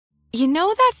You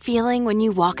know that feeling when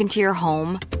you walk into your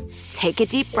home, take a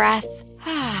deep breath,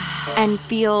 and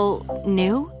feel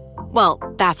new? Well,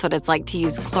 that's what it's like to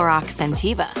use Clorox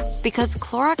Scentiva. Because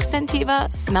Clorox Scentiva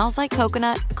smells like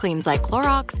coconut, cleans like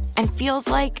Clorox, and feels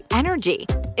like energy.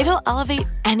 It'll elevate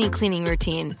any cleaning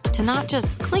routine to not just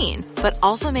clean, but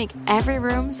also make every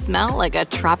room smell like a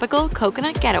tropical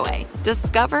coconut getaway.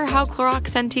 Discover how Clorox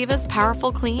Scentiva's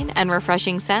powerful clean and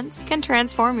refreshing scents can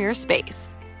transform your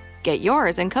space. Get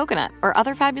yours in coconut or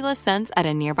other fabulous scents at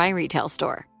a nearby retail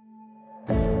store.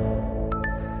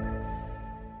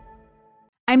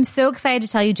 I'm so excited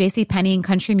to tell you JCPenney and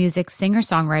country music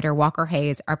singer-songwriter Walker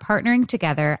Hayes are partnering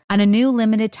together on a new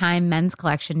limited-time men's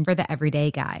collection for the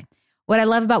everyday guy. What I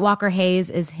love about Walker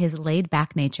Hayes is his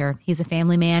laid-back nature. He's a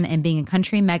family man, and being a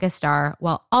country megastar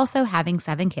while also having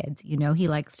 7 kids, you know he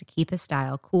likes to keep his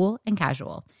style cool and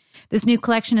casual. This new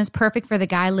collection is perfect for the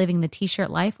guy living the t-shirt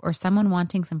life or someone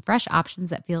wanting some fresh options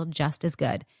that feel just as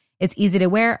good. It's easy to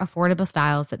wear, affordable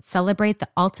styles that celebrate the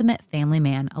ultimate family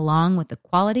man, along with the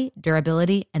quality,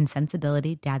 durability, and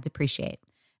sensibility dads appreciate.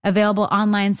 Available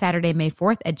online Saturday, May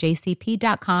 4th at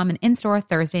jcp.com and in-store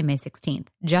Thursday, May 16th.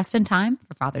 Just in time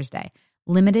for Father's Day.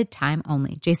 Limited time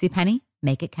only. JCPenney,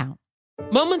 make it count.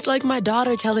 Moments like my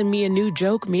daughter telling me a new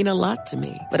joke mean a lot to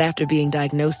me. But after being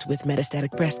diagnosed with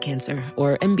metastatic breast cancer,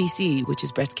 or MBC, which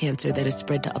is breast cancer that is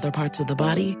spread to other parts of the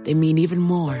body, they mean even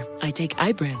more. I take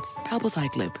Ibrance,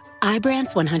 palbociclib.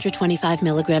 Ibrance 125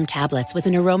 milligram tablets with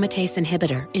an aromatase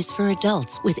inhibitor is for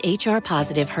adults with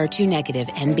HR-positive, HER2-negative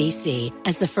MBC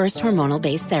as the first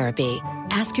hormonal-based therapy.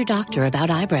 Ask your doctor about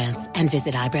Ibrance and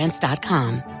visit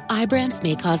Ibrance.com. Ibrance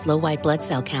may cause low white blood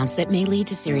cell counts that may lead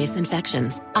to serious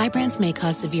infections. Ibrance may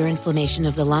cause severe inflammation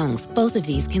of the lungs. Both of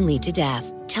these can lead to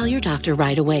death. Tell your doctor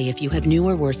right away if you have new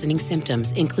or worsening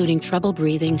symptoms, including trouble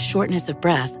breathing, shortness of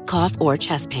breath, cough, or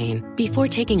chest pain. Before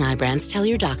taking Ibrance, tell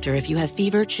your doctor if you have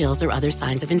fever, chills, or other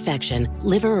signs of infection,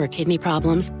 liver or kidney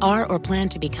problems, are or plan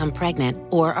to become pregnant,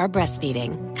 or are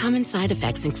breastfeeding. Common side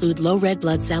effects include low red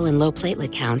blood cell and low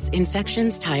platelet counts,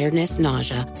 infections, tiredness,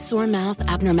 nausea, sore mouth,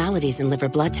 abnormalities in liver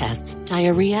blood tests,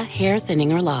 diarrhea, hair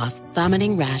thinning or loss,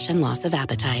 vomiting, rash, and loss of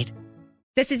appetite.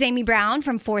 This is Amy Brown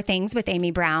from 4 Things with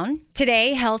Amy Brown.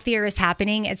 Today, healthier is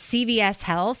happening at CVS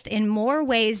Health in more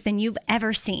ways than you've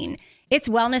ever seen. It's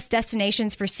wellness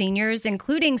destinations for seniors,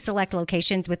 including select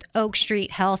locations with Oak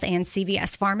Street Health and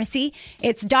CVS Pharmacy.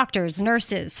 It's doctors,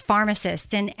 nurses,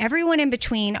 pharmacists, and everyone in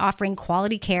between offering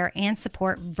quality care and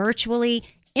support virtually,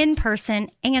 in person,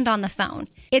 and on the phone.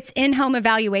 It's in-home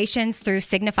evaluations through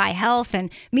Signify Health and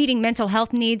meeting mental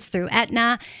health needs through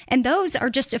Aetna. And those are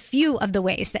just a few of the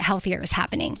ways that healthier is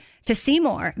happening. To see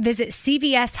more, visit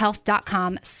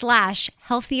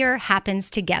cvshealth.com/healthier happens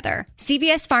together.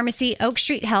 CVS Pharmacy, Oak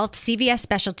Street Health, CVS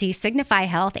Specialty, Signify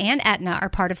Health, and Aetna are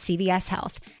part of CVS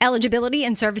Health. Eligibility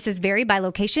and services vary by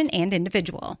location and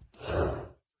individual.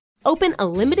 Open a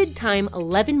limited-time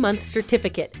 11-month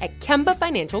certificate at Kemba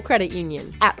Financial Credit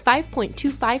Union. At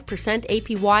 5.25%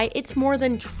 APY, it's more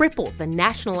than triple the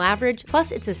national average,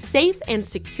 plus it's a safe and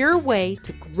secure way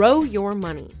to grow your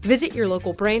money. Visit your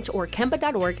local branch or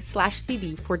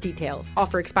kemba.org/cb for details.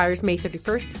 Offer expires May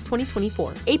 31st,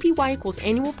 2024. APY equals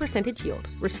annual percentage yield.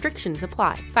 Restrictions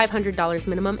apply. $500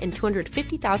 minimum and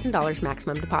 $250,000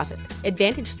 maximum deposit.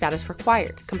 Advantage status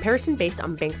required. Comparison based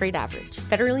on bank rate average.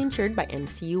 Federally insured by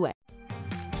NCUA.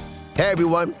 Hey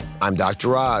everyone, I'm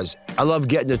Dr. Oz. I love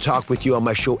getting to talk with you on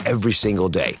my show every single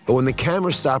day. But when the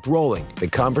cameras stop rolling, the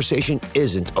conversation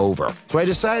isn't over. So I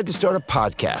decided to start a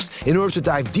podcast in order to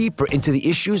dive deeper into the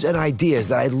issues and ideas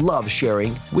that I love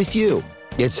sharing with you.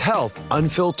 It's Health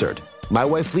Unfiltered. My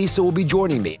wife Lisa will be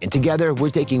joining me, and together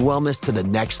we're taking wellness to the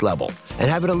next level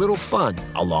and having a little fun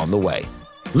along the way.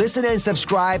 Listen and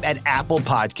subscribe at Apple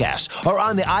Podcasts or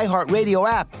on the iHeartRadio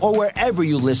app or wherever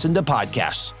you listen to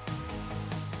podcasts.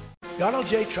 Donald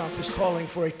J. Trump is calling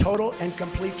for a total and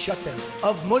complete shutdown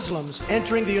of Muslims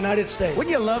entering the United States.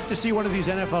 Wouldn't you love to see one of these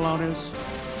NFL owners,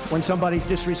 when somebody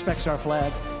disrespects our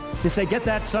flag, to say, get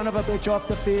that son of a bitch off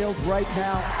the field right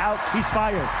now, out, he's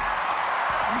fired.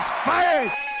 He's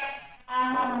fired!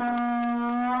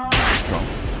 Trump,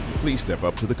 please step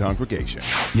up to the congregation.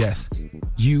 Yes,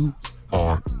 you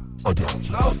are a donkey.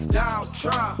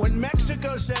 When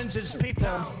Mexico sends its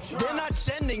people, they're not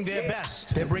sending their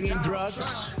best. They're bringing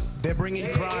drugs, they're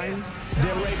bringing crime,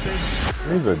 they're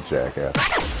rapists. He's a jackass.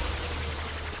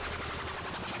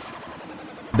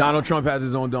 Donald Trump has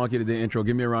his own donkey to the intro.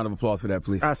 Give me a round of applause for that,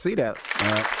 please. I see that.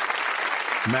 All right.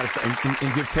 Matter of fact,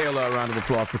 and give Taylor a round of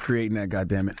applause for creating that,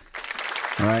 goddammit.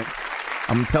 All right.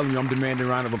 I'm telling you, I'm demanding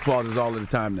round of applause all of the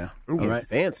time now. All right,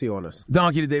 fancy on us.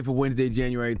 Donkey today for Wednesday,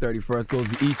 January 31st goes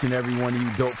to each and every one of you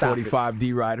dope 45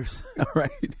 D-Riders. All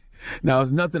right. Now,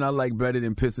 there's nothing I like better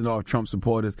than pissing off Trump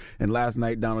supporters. And last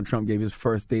night, Donald Trump gave his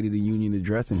first State of the Union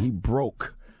address, and he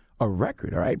broke a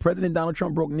record, all right? President Donald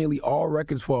Trump broke nearly all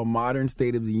records for a modern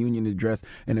State of the Union address.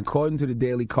 And according to the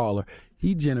Daily Caller,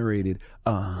 he generated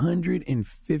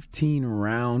 115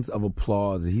 rounds of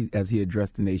applause as he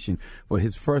addressed the nation for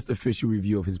his first official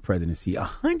review of his presidency.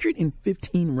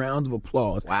 115 rounds of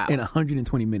applause in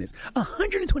 120 minutes.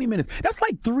 120 minutes. That's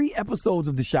like 3 episodes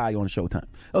of The Chi on Showtime,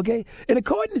 okay? And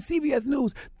according to CBS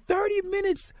News, 30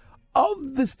 minutes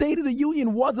of the State of the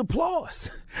Union was applause.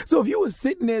 So if you were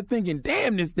sitting there thinking,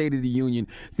 damn, this State of the Union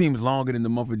seems longer than the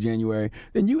month of January,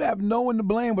 then you have no one to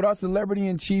blame but our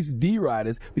celebrity-in-chief's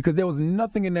D-Riders, because there was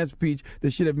nothing in that speech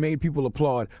that should have made people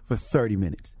applaud for 30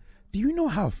 minutes. Do you know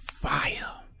how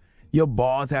fire your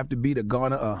bars have to be to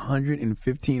garner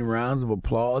 115 rounds of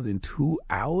applause in 2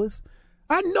 hours?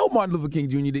 I know Martin Luther King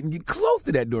Jr. didn't get close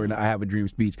to that during the I Have a Dream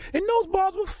speech, and those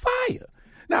bars were fire.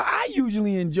 Now, I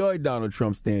usually enjoy Donald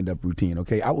Trump's stand-up routine,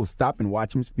 okay? I will stop and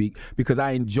watch him speak because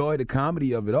I enjoy the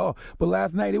comedy of it all. But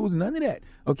last night, it was none of that,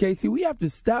 okay? See, we have to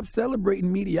stop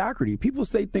celebrating mediocrity. People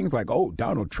say things like, oh,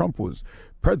 Donald Trump was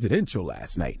presidential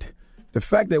last night. The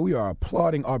fact that we are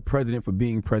applauding our president for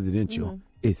being presidential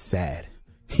is sad.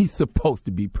 He's supposed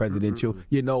to be presidential.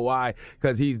 You know why?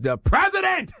 Because he's the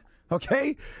president,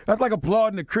 okay? That's like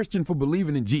applauding a Christian for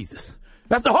believing in Jesus.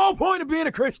 That's the whole point of being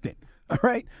a Christian, all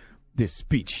right? This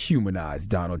speech humanized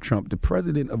Donald Trump. The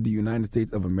president of the United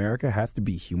States of America has to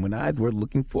be humanized. We're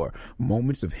looking for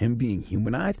moments of him being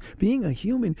humanized. Being a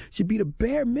human should be the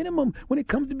bare minimum when it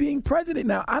comes to being president.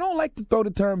 Now, I don't like to throw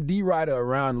the term D-Rider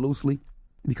around loosely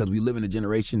because we live in a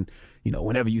generation, you know,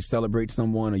 whenever you celebrate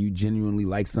someone or you genuinely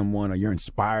like someone or you're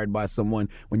inspired by someone,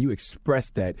 when you express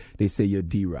that, they say you're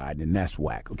D-Riding, and that's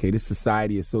whack, okay? This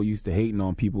society is so used to hating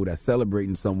on people that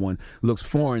celebrating someone looks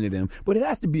foreign to them, but it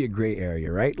has to be a gray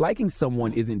area, right? Liking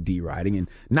someone isn't D-Riding, and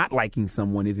not liking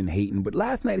someone isn't hating, but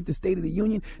last night at the State of the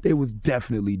Union, they was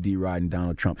definitely D-Riding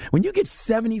Donald Trump. When you get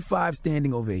 75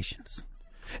 standing ovations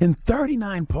and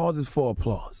 39 pauses for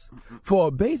applause for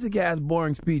a basic-ass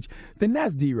boring speech, then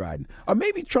that's D-Riding. Or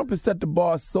maybe Trump has set the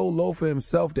bar so low for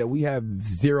himself that we have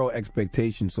zero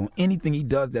expectations. So anything he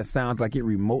does that sounds like it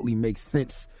remotely makes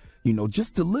sense, you know,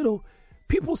 just a little,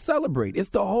 people celebrate.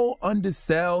 It's the whole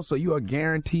undersell so you are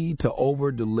guaranteed to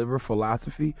over-deliver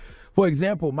philosophy. For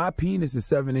example, my penis is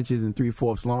 7 inches and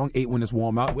 3/4 long, 8 when it's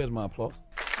warm out. Where's my applause?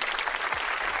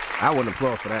 I wouldn't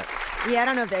applaud for that. Yeah, I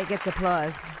don't know if that gets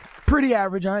applause. Pretty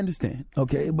average, I understand.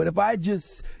 Okay, but if I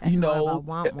just, That's you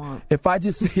know, if I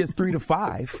just say it's 3 to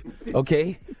 5,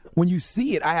 okay, when you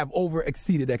see it, I have over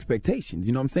exceeded expectations.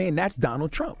 You know what I'm saying? That's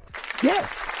Donald Trump. Yes,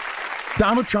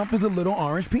 Donald Trump is a little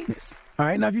orange penis. All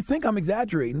right, now if you think I'm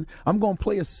exaggerating, I'm going to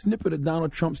play a snippet of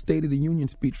Donald Trump's State of the Union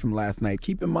speech from last night.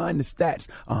 Keep in mind the stats,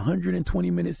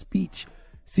 120-minute speech.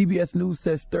 CBS News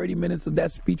says 30 minutes of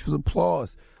that speech was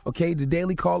applause. Okay, the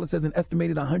Daily Caller says an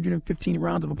estimated 115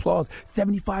 rounds of applause,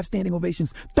 75 standing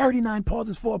ovations, 39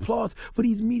 pauses for applause for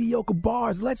these mediocre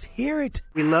bars. Let's hear it.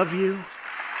 We love you.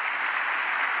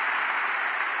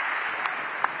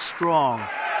 Strong.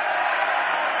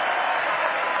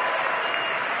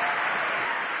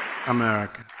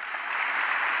 America.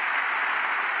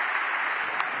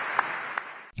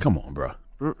 Come on, bro.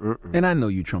 And I know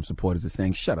you Trump supporters are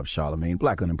saying, shut up, Charlamagne.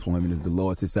 Black unemployment is the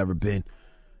lowest it's ever been.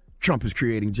 Trump is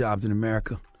creating jobs in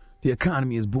America. The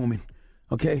economy is booming.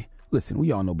 Okay? Listen,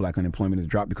 we all know black unemployment has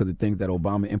dropped because of things that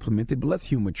Obama implemented, but let's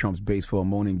humor Trump's base for a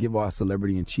moment and give our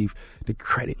celebrity-in-chief the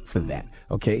credit for that.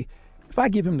 Okay? If I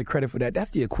give him the credit for that,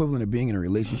 that's the equivalent of being in a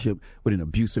relationship with an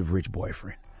abusive rich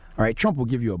boyfriend. All right, Trump will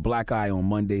give you a black eye on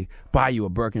Monday, buy you a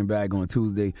Birkin bag on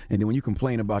Tuesday, and then when you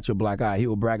complain about your black eye, he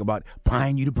will brag about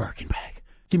buying you the Birkin bag.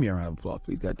 Give me a round of applause,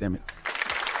 please, goddammit.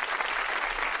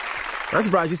 I'm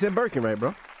surprised you said Birkin right,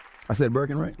 bro. I said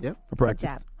Birkin right? Yep. I practice.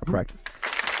 I practice.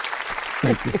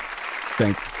 Thank you.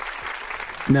 Thank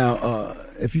you. Now,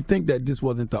 if you think that this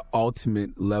wasn't the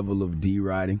ultimate level of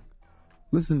D-Riding,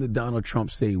 listen to Donald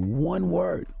Trump say one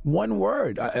word, a one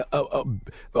word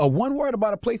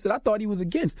about a place that I thought he was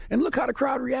against. And look how the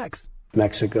crowd reacts.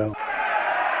 Mexico.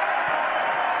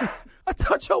 I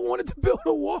thought y'all wanted to build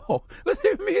a wall. Let's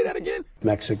hear me hear that again.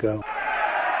 Mexico.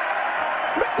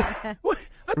 What?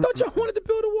 I thought y'all wanted to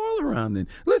build a wall around it.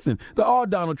 Listen, to all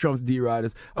Donald Trump's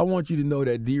D-Riders, I want you to know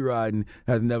that D-Riding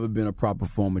has never been a proper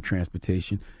form of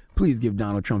transportation. Please give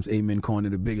Donald Trump's Amen Corner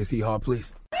the biggest hee-haw,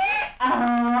 please.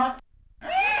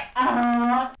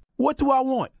 What do I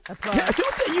want? Applause.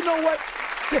 You know what?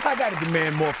 I got to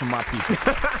demand more from my people.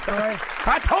 All right?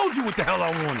 I told you what the hell I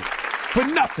wanted. For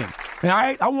nothing. All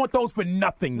right? I want those for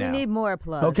nothing now. We need more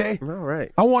applause. Okay? All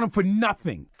right. I want them for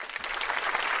nothing.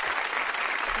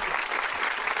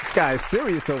 This guy is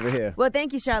serious over here. Well,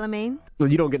 thank you, Charlamagne. Well,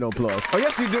 you don't get no applause. Oh,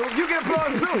 yes, you do. You get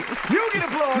applause, too. You get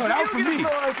applause. No, that was for me.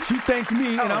 Applause. She thanked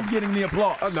me, and I'm getting the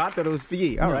applause. Oh, no, I thought it was for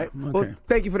you. All right. Okay. Well,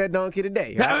 thank you for that donkey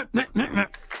today. Right?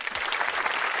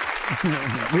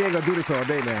 We ain't going to do this all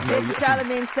day now. This is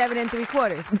Charlamagne 7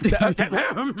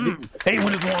 3/4. Hey,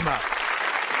 when it's warm out.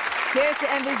 Here's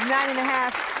to Envy's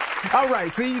 9.5. All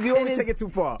right, see, you always take it too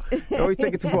far. You always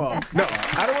take it too far. No,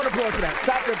 I don't want to applause for that.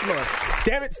 Stop the applause.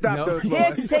 Damn it, stop the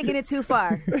applause. Here's to taking it too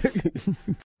far.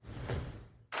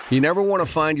 You never want to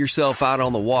find yourself out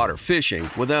on the water fishing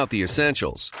without the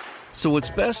essentials. So it's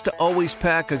best to always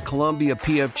pack a Columbia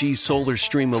PFG Solar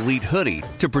Stream Elite hoodie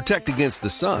to protect against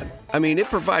the sun. I mean, it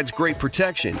provides great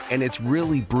protection, and it's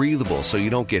really breathable so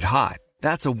you don't get hot.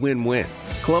 That's a win-win.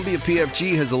 Columbia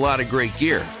PFG has a lot of great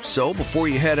gear, so before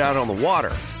you head out on the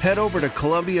water, head over to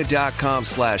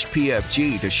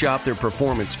Columbia.com/PFG to shop their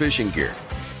performance fishing gear.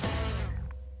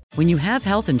 When you have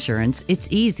health insurance, it's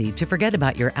easy to forget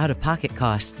about your out-of-pocket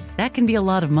costs. That can be a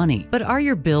lot of money. But are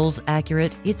your bills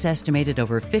accurate? It's estimated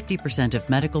over 50% of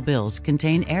medical bills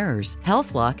contain errors.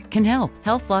 HealthLock can help.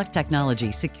 HealthLock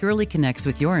technology securely connects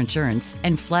with your insurance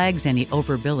and flags any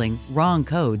overbilling, wrong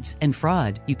codes, and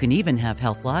fraud. You can even have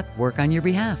HealthLock work on your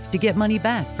behalf to get money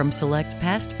back from select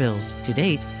past bills. To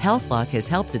date, HealthLock has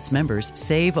helped its members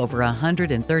save over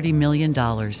 $130 million.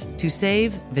 To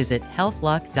save, visit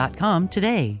healthlock.com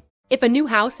today. If a new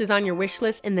house is on your wish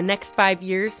list in the next 5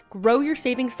 years, grow your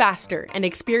savings faster and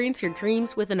experience your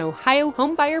dreams with an Ohio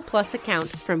Homebuyer Plus account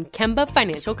from Kemba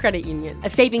Financial Credit Union. A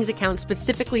savings account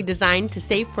specifically designed to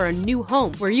save for a new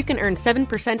home where you can earn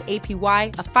 7%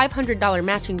 APY, a $500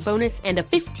 matching bonus, and a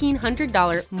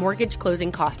 $1,500 mortgage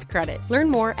closing cost credit. Learn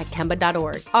more at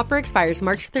Kemba.org. Offer expires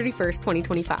March 31st,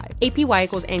 2025. APY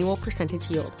equals annual percentage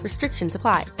yield. Restrictions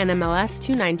apply. NMLS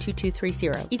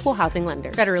 292230. Equal housing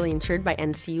lender. Federally insured by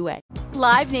NCUA.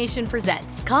 Live Nation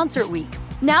presents Concert Week.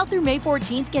 Now through May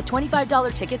 14th, get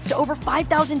 $25 tickets to over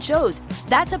 5,000 shows.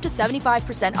 That's up to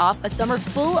 75% off a summer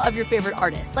full of your favorite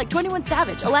artists like 21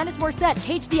 Savage, Alanis Morissette,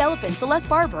 Cage the Elephant, Celeste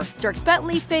Barber, Dierks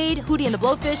Bentley, Fade, Hootie and the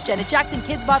Blowfish, Janet Jackson,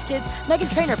 Kids Bop Kids,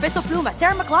 Meghan Trainor, Peso Pluma,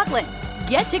 Sarah McLachlan.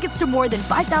 Get tickets to more than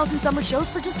 5,000 summer shows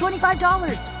for just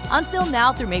 $25. On sale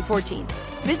now through May 14th.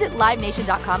 Visit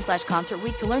LiveNation.com/Concert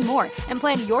Week to learn more and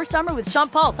plan your summer with Sean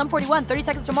Paul, Sum 41, 30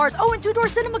 Seconds to Mars, and Two Door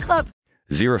Cinema Club.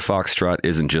 Zero Foxtrot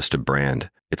isn't just a brand,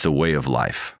 it's a way of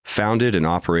life. Founded and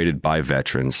operated by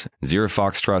veterans, Zero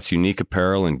Foxtrot's unique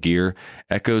apparel and gear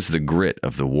echoes the grit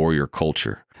of the warrior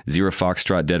culture. Zero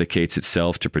Foxtrot dedicates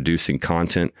itself to producing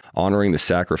content, honoring the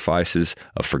sacrifices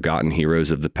of forgotten heroes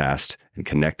of the past, and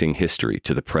connecting history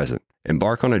to the present.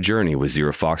 Embark on a journey with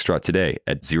Zero Foxtrot today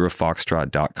at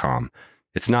ZeroFoxtrot.com.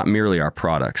 It's not merely our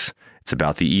products, it's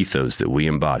about the ethos that we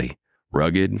embody.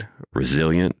 Rugged,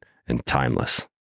 resilient, and timeless.